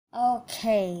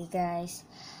Okay guys,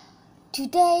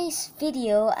 today's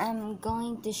video I'm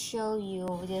going to show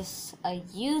you this a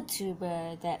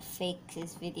YouTuber that fakes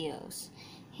his videos,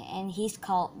 and he's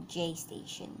called J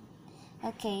Station.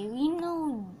 Okay, we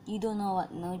know you don't know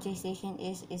what no J Station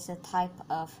is. It's a type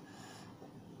of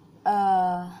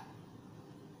uh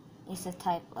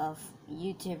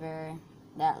YouTuber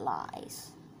that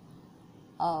lies.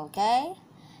 Okay?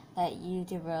 That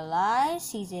YouTuber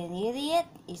lies. He's an idiot.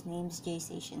 His name's J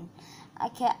Station. I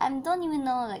don't even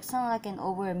know, like something like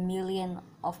over a million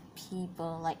of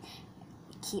people like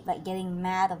keep like getting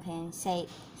mad of him, say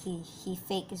he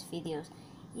faked his videos.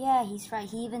 Yeah, he's right.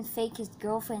 He even faked his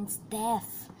girlfriend's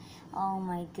death. Oh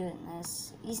my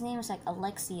goodness. His name is like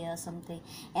Alexia or something.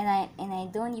 And I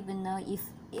don't even know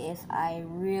if I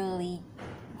really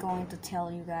going to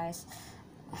tell you guys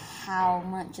how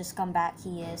much a scumbag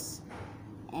he is.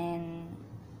 And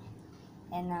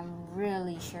I'm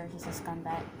really sure he's a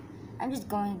scumbag. I'm just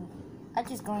going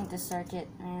to search it,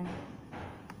 and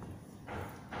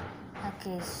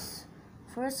okay.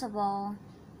 First of all,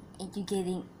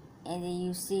 and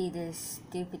you see this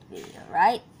stupid video,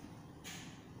 right?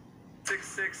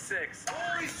 666.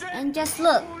 And just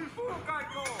look.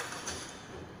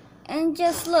 And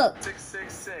just look.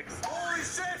 666. Holy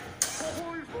shit!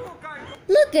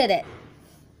 Look at it.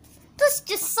 That's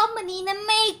just somebody in a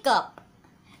makeup.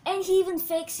 And he even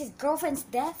fakes his girlfriend's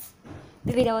death.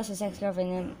 Maybe that was his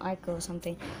ex-girlfriend named Aiko or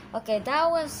something. Okay,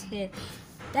 that was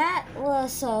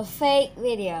a fake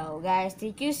video, guys.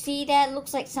 Did you see that?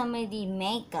 Looks like somebody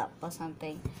makeup or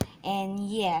something. And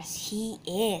yes, he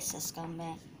is a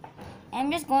scumbag. I'm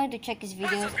just going to check his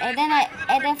videos, and then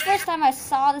first time I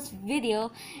saw this video,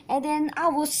 and then I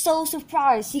was so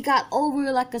surprised. He got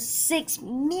over like 6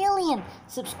 million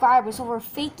subscribers over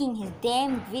faking his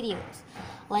damn videos.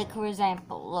 Like, for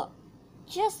example, look.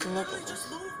 Just look at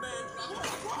this.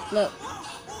 Look.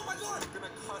 Oh my god! I'm gonna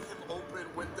cut him open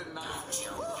with the knife.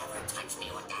 You ever touch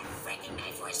me with that freaking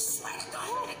knife, I swear to God, I'm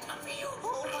gonna come for you.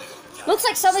 Oh my god! Looks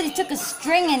like somebody took a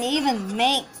string and even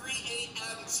make.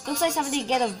 Looks like somebody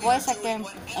get a voice actor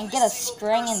and get a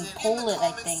string and pull it,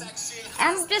 I think.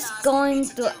 I'm just going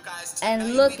to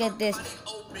and look at this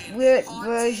weird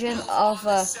version of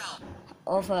a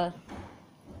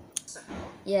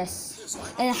yes.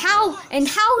 And how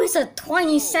is a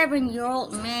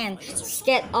 27-year-old man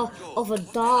scared of a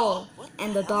doll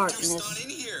and the darkness?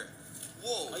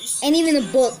 And even a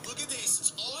book. Look at this.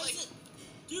 It's all like...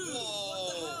 Dude, what the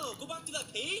hell? Go back to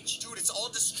that page? Dude, it's all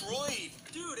destroyed.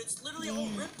 Dude, it's literally all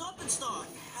ripped up and stuff.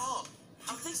 Hell,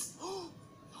 how this... Bro,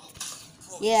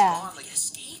 Yeah. he's gone, like,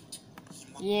 escaped?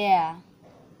 Yeah.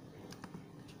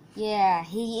 Yeah,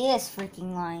 he is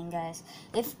freaking lying, guys.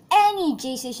 If any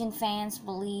J Station fans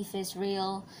believe it's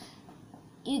real,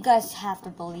 you guys have to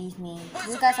believe me.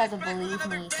 You guys have to believe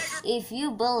me. If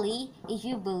you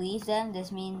believe them,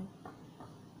 this means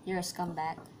you're a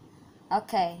scumbag.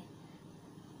 Okay.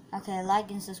 Okay, like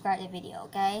and subscribe the video,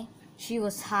 okay? She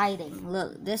was hiding.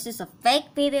 Look, this is a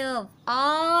fake video of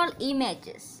all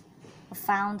images of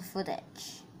found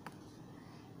footage.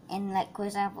 And like, for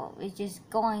example, we're just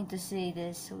going to see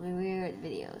this weird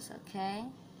videos, okay?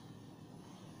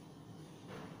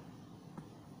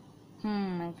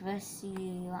 Let's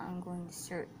see what I'm going to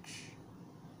search.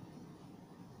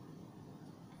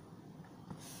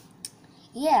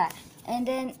 Yeah, and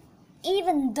then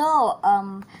even though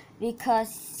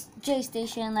because J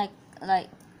Station like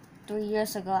 3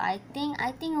 years ago, I think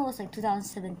it was like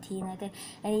 2017, I think,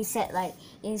 and he said like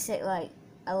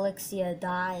Alexia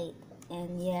died.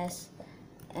 And yes,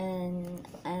 and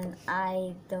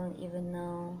I don't even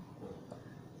know,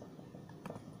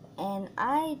 and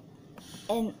I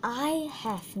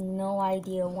have no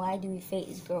idea why do we fake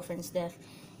his girlfriend's death.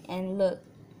 And look,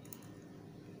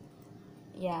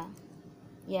 yeah,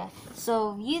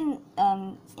 so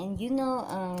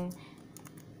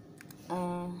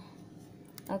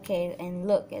okay, and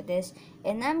look at this,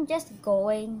 and I'm just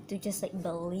going to just like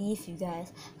believe you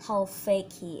guys how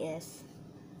fake he is.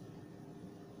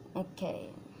 Okay,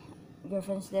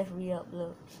 girlfriend's death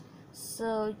re-upload.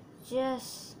 So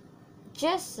just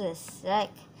a sec,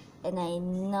 and I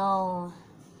know,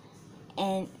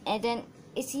 and then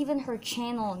it's even her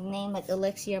channel named like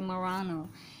Alexia Marano,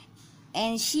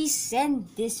 and she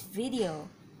sent this video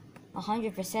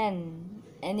 100%,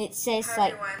 and it says Hi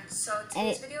like, everyone. So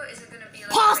today's video isn't gonna be like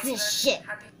pause regular this shit.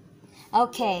 happy.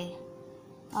 Okay.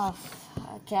 Oh,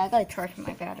 okay, I gotta charge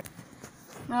my battery.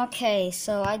 Okay,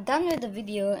 so I done with the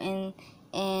video, and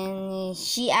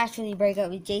she actually break up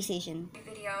with J Station.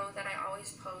 Video that I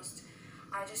always post.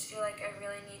 I just feel like I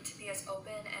really need to be as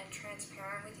open and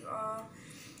transparent with you all.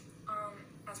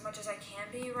 as much as I can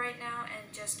be right now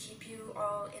and just keep you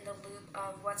all in the loop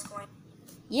of what's going on.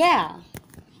 Yeah.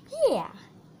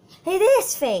 It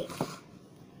is fake.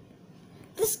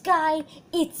 This guy,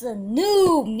 it's a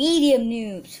noob, medium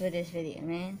noobs for this video,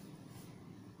 man.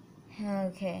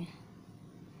 Okay.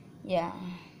 Yeah.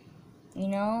 You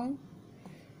know?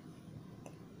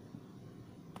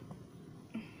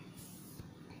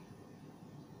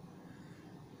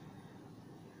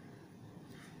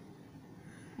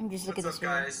 I'm just looking at this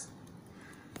video. Guys?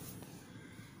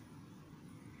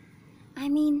 I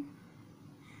mean,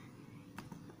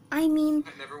 I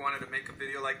never wanted to make a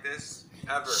video like this,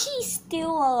 ever. He's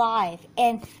still alive.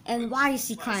 And why is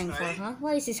he crying for, huh?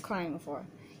 What is he crying for?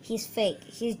 He's fake.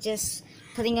 He's just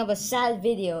putting up a sad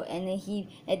video, and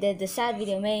then the sad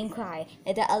video made him cry.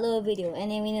 And the other video, and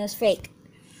then we know it's fake.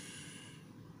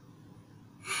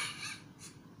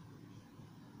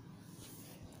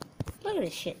 Look at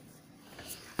this shit.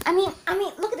 I mean,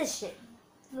 look at this shit.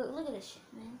 Look at this shit,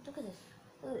 man. Look at this.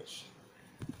 Look at this shit.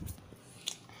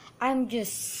 I'm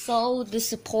just so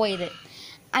disappointed.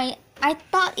 I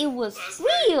thought it was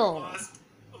real.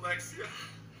 Alexia.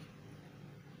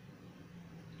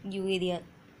 You idiot.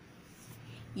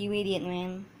 You idiot,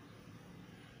 man.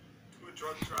 To a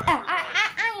drug driver.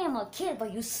 I am a kid,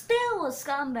 but you still a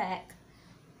scumbag.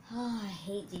 Oh, I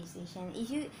hate J-Station.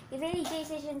 If any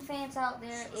J-Station fans out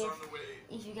there,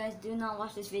 if you guys do not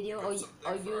watch this video, or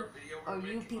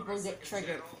you people get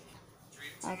triggered.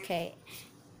 Okay.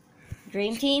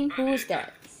 Dream Team, who's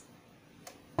that?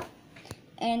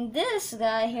 And this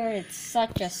guy here is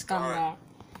such a scumbag.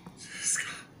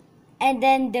 And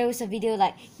then there was a video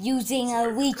like using a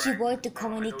Ouija board to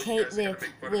communicate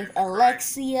with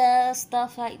Alexia,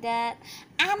 stuff like that.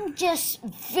 I'm just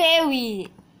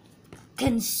very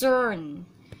concerned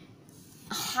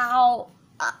how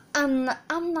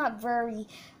I'm not very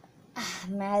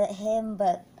mad at him,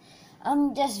 but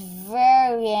I'm just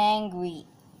very angry.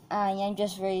 I'm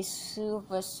just very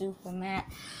super mad.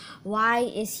 Why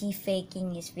is he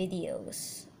faking his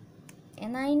videos?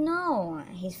 And I know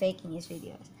he's faking his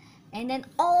videos. And then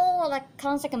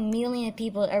sounds like a million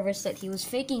people ever said he was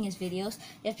faking his videos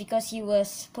just because he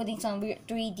was putting some weird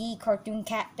 3D cartoon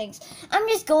cat things. I'm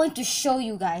just going to show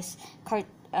you guys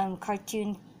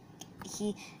cartoon.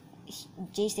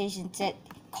 J-Station said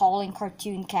calling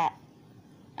cartoon cat.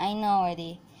 I know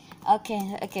already.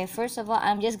 Okay. First of all,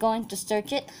 I'm just going to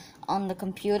search it on the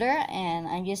computer, and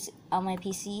I'm just on my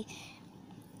PC.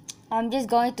 I'm just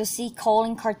going to see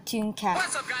calling cartoon cat.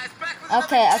 What's up, guys? Back with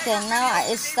Okay. Now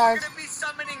it starts.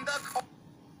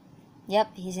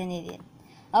 Yep, he's an idiot.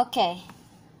 Okay,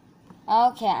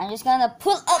 I'm just gonna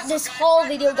pull up this whole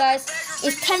video, guys.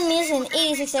 It's 10 minutes and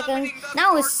 86 seconds.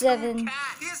 Now it's 7. He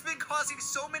has been causing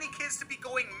so many kids to be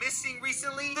going missing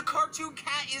recently. The cartoon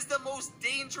cat is the most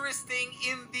dangerous thing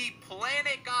in the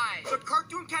planet, guys. The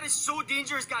cartoon cat is so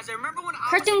dangerous, guys. I remember when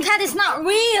Cartoon cat is not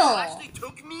real. Actually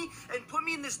took me and put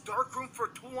me in this dark room for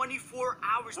 24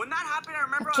 hours. When that happened, I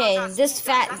remember. Okay, this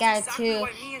fat guy too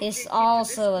is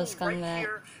also a scumbag.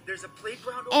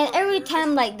 And every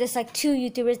time there's 2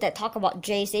 YouTubers that talk about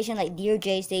J-Station, like Dear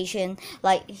J-Station,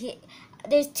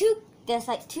 there's 2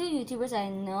 YouTubers I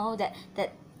know that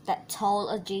told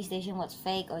a J-Station was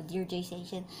fake, or Dear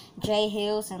J-Station, J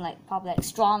Hills, and probably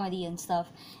Stromedy and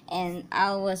stuff. And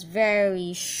I was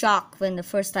very shocked when the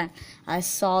first time I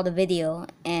saw the video,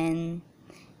 and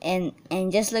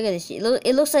just look at this shit.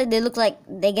 It looks like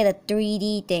they get a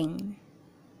 3D thing.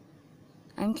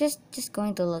 I'm just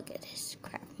going to look at this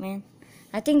crap, man.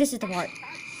 I think this is the part.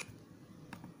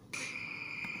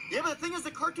 Yeah, but the thing is,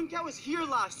 the cartoon cat was here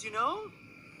last, you know?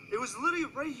 It was literally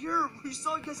right here. We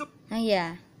saw you guys up.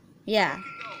 Yeah. Yeah,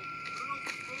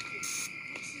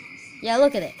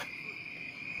 look at it.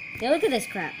 Yeah, look at this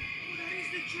crap.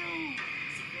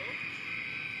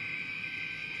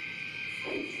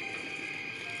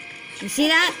 You see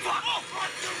that?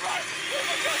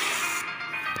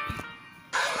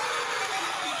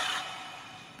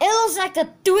 It looks like a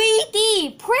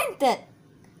 3D printed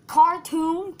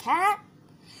cartoon cat.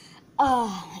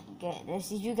 Oh my goodness!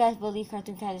 Did you guys believe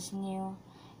cartoon cat is new?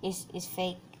 Is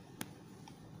fake?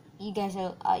 You guys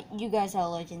are a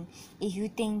legend. If you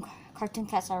think cartoon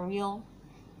cats are real,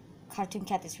 cartoon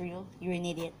cat is real. You're an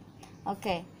idiot.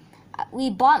 Okay, we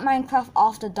bought Minecraft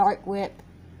off the dark web.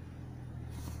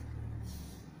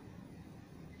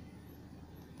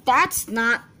 That's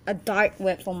not a dark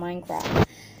web for Minecraft.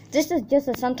 This is just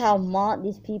a somehow mod.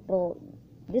 These people.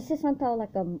 This is somehow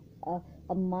like a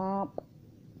mob.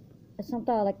 it's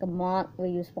sometimes like a mod where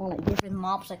you spawn like different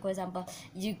mobs. Like for example,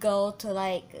 you go to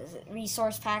like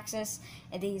resource packs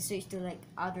and then you switch to like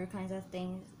other kinds of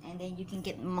things, and then you can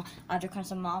get other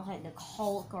kinds of mobs like the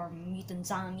Hulk or mutant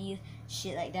zombie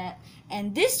shit like that.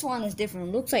 And this one is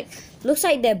different. Looks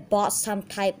like they bought some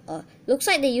type of, looks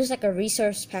like they use like a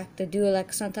resource pack to do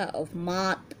like some type of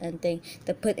mod and thing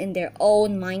to put in their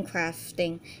own Minecraft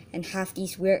thing and have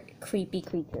these weird creepy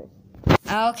creatures.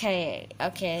 Okay,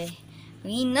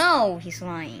 we know he's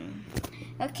lying.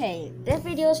 Okay, this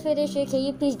video is finished here. Can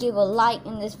you please give a like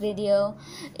in this video?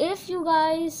 If you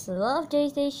guys love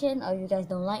JStation or you guys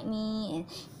don't like me, and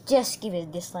just give it a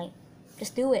dislike.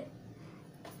 Just do it.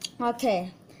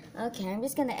 Okay, I'm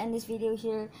just gonna end this video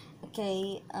here.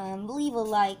 Okay, leave a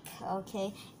like,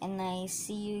 okay, and I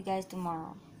see you guys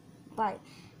tomorrow. Bye.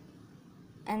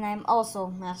 And I'm also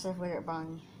Mastiff Wizard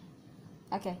Bonnie.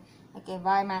 Okay,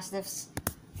 bye Mastiffs.